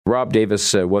Rob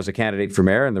Davis was a candidate for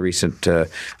mayor in the recent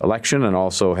election and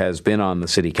also has been on the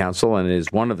city council and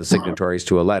is one of the signatories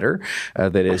to a letter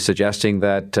that is suggesting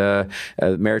that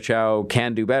Mayor Chow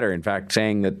can do better. In fact,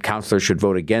 saying that councillors should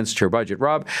vote against her budget.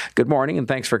 Rob, good morning and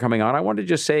thanks for coming on. I wanted to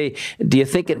just say, do you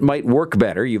think it might work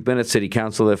better? You've been at city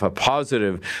council. If a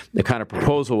positive kind of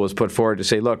proposal was put forward to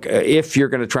say, look, if you're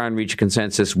going to try and reach a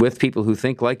consensus with people who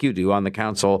think like you do on the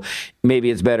council, maybe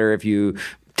it's better if you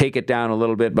take it down a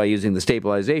little bit by using the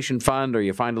stabilization fund, or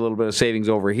you find a little bit of savings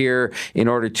over here in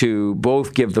order to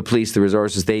both give the police the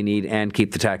resources they need and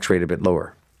keep the tax rate a bit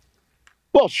lower.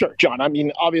 Well, sure, John. I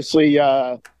mean, obviously,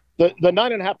 the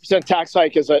 9.5% tax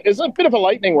hike is a bit of a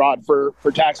lightning rod for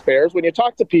taxpayers. When you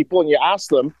talk to people and you ask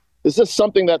them, is this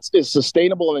something that is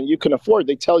sustainable and you can afford?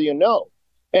 They tell you no.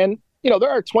 And,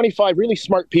 there are 25 really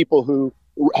smart people who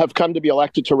have come to be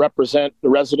elected to represent the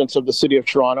residents of the city of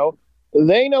Toronto.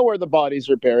 They know where the bodies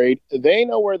are buried. They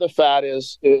know where the fat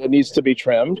needs to be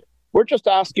trimmed. We're just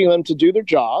asking them to do their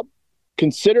job,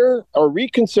 consider or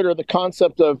reconsider the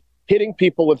concept of hitting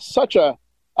people with such a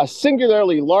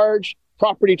singularly large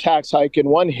property tax hike in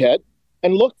one hit,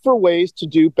 and look for ways to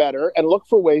do better and look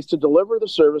for ways to deliver the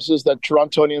services that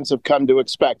Torontonians have come to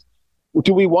expect.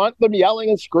 Do we want them yelling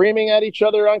and screaming at each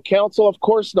other on council? Of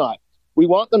course not. We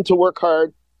want them to work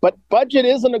hard, but budget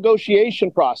is a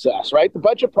negotiation process, right? The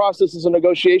budget process is a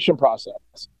negotiation process.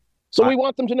 So we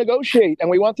want them to negotiate, and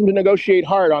we want them to negotiate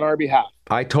hard on our behalf.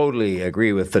 I totally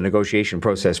agree with the negotiation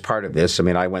process part of this. I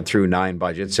mean, I went through 9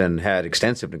 budgets and had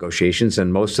extensive negotiations,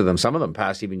 and some of them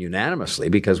passed even unanimously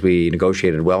because we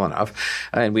negotiated well enough.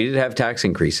 And we did have tax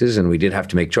increases, and we did have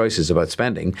to make choices about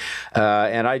spending.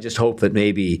 And I just hope that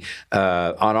maybe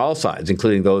on all sides,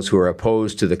 including those who are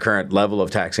opposed to the current level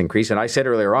of tax increase, and I said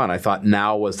earlier on, I thought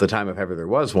now was the time, if ever there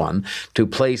was one, to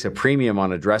place a premium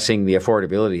on addressing the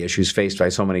affordability issues faced by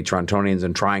so many Torontonians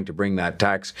and trying to bring that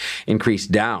tax increase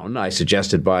down. I suggested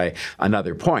by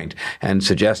another point and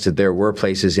suggested there were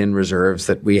places in reserves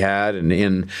that we had and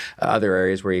in other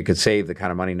areas where you could save the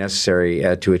kind of money necessary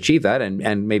to achieve that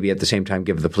and maybe at the same time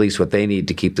give the police what they need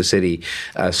to keep the city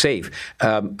safe.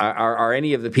 Are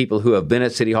any of the people who have been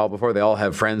at City Hall before, they all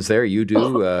have friends there? You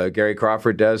do, Gary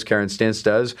Crawford does, Karen Stintz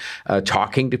does,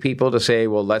 talking to people to say,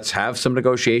 well, let's have some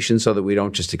negotiations so that we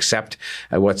don't just accept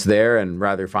what's there and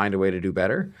rather find a way to do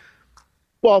better?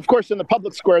 Well, of course, in the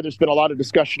public square, there's been a lot of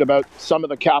discussion about some of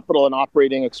the capital and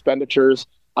operating expenditures.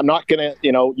 I'm not going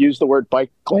to, use the word bike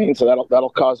lanes, so that'll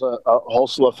cause a whole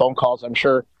slew of phone calls, I'm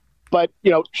sure. But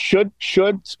should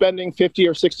spending $50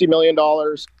 or $60 million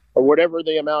or whatever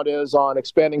the amount is on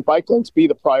expanding bike lanes be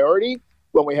the priority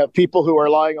when we have people who are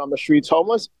lying on the streets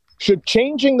homeless? Should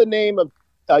changing the name of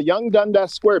Young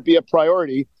Dundas Square be a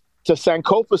priority to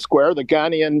Sankofa Square, the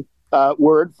Ghanaian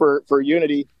word for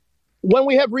unity, when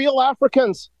we have real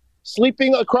Africans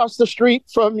sleeping across the street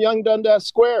from Young Dundas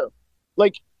Square?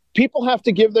 Like, people have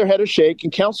to give their head a shake,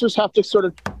 and councillors have to sort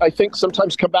of, I think,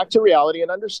 sometimes come back to reality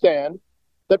and understand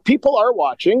that people are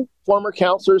watching, former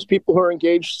councillors, people who are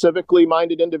engaged, civically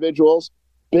minded individuals,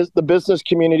 the business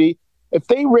community. If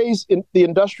they raise the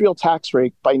industrial tax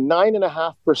rate by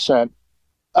 9.5%,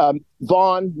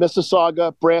 Vaughan,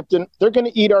 Mississauga, Brampton, they're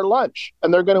going to eat our lunch,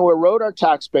 and they're going to erode our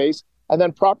tax base, and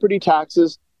then property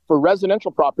taxes for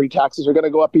residential property taxes are going to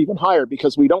go up even higher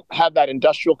because we don't have that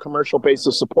industrial commercial base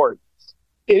of support.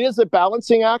 It is a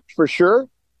balancing act for sure,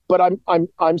 but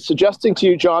I'm suggesting to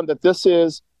you, John, that this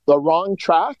is the wrong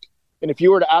track. And if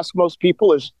you were to ask most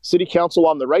people, is City Council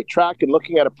on the right track in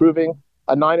looking at approving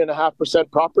a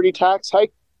 9.5% property tax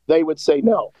hike? They would say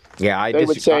no. Yeah, I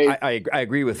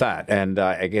agree with that, and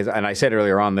I said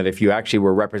earlier on that if you actually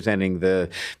were representing the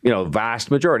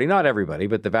vast majority, not everybody,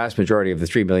 but the vast majority of the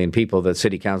 3 million people that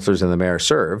city councillors and the mayor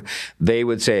serve, they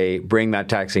would say bring that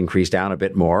tax increase down a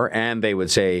bit more, and they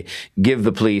would say give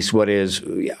the police what is,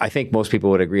 I think most people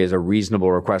would agree, is a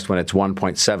reasonable request when it's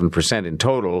 1.7% in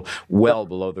total, well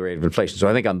below the rate of inflation. So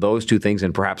I think on those two things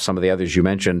and perhaps some of the others you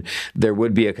mentioned, there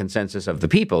would be a consensus of the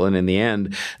people, and in the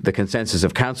end, the consensus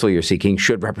of council you're seeking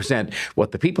should represent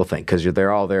what the people think, because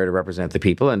they're all there to represent the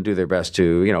people and do their best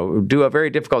to, do a very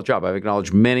difficult job. I've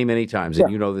acknowledged many, many times,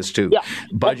 and you know this too. Yeah.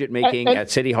 Budget making at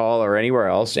City Hall or anywhere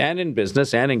else, and in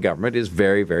business and in government, is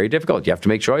very, very difficult. You have to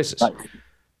make choices.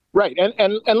 Right.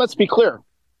 And let's be clear.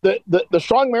 The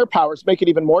strong mayor powers make it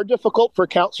even more difficult for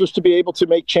councillors to be able to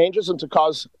make changes and to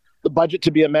cause the budget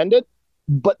to be amended.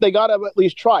 But they got to at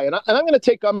least try. And I'm going to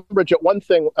take umbrage at one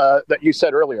thing that you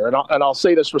said earlier, and I'll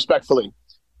say this respectfully.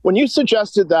 When you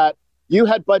suggested that you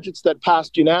had budgets that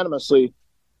passed unanimously,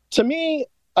 to me,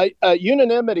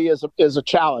 unanimity is a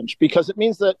challenge, because it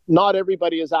means that not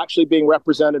everybody is actually being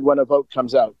represented when a vote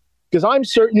comes out. Because I'm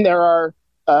certain there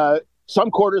are some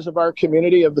quarters of our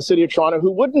community of the City of Toronto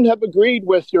who wouldn't have agreed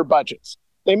with your budgets.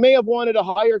 They may have wanted a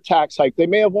higher tax hike. They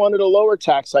may have wanted a lower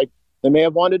tax hike. They may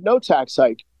have wanted no tax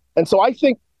hike. And so I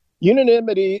think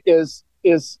unanimity is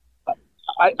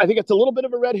I think it's a little bit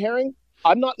of a red herring.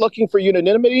 I'm not looking for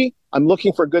unanimity. I'm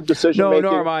looking for good decision making.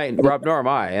 No, nor am I, Rob, nor am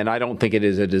I. And I don't think it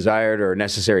is a desired or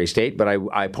necessary state, but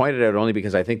I pointed out only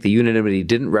because I think the unanimity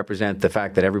didn't represent the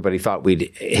fact that everybody thought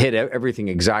we'd hit everything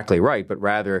exactly right, but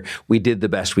rather we did the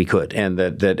best we could, and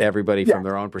that everybody from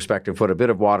their own perspective put a bit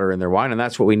of water in their wine, and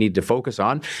that's what we need to focus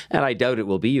on. And I doubt it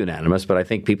will be unanimous, but I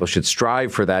think people should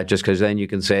strive for that, just because then you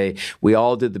can say we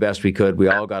all did the best we could, we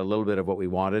all got a little bit of what we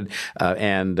wanted,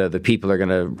 and the people are going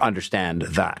to understand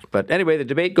that. But anyway, the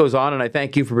debate goes on, and I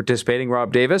thank you for participating,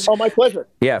 Rob Davis. Oh, my pleasure.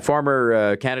 Yeah,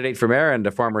 former candidate for mayor and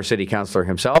a former city councillor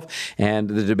himself. And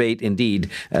the debate indeed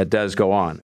does go on.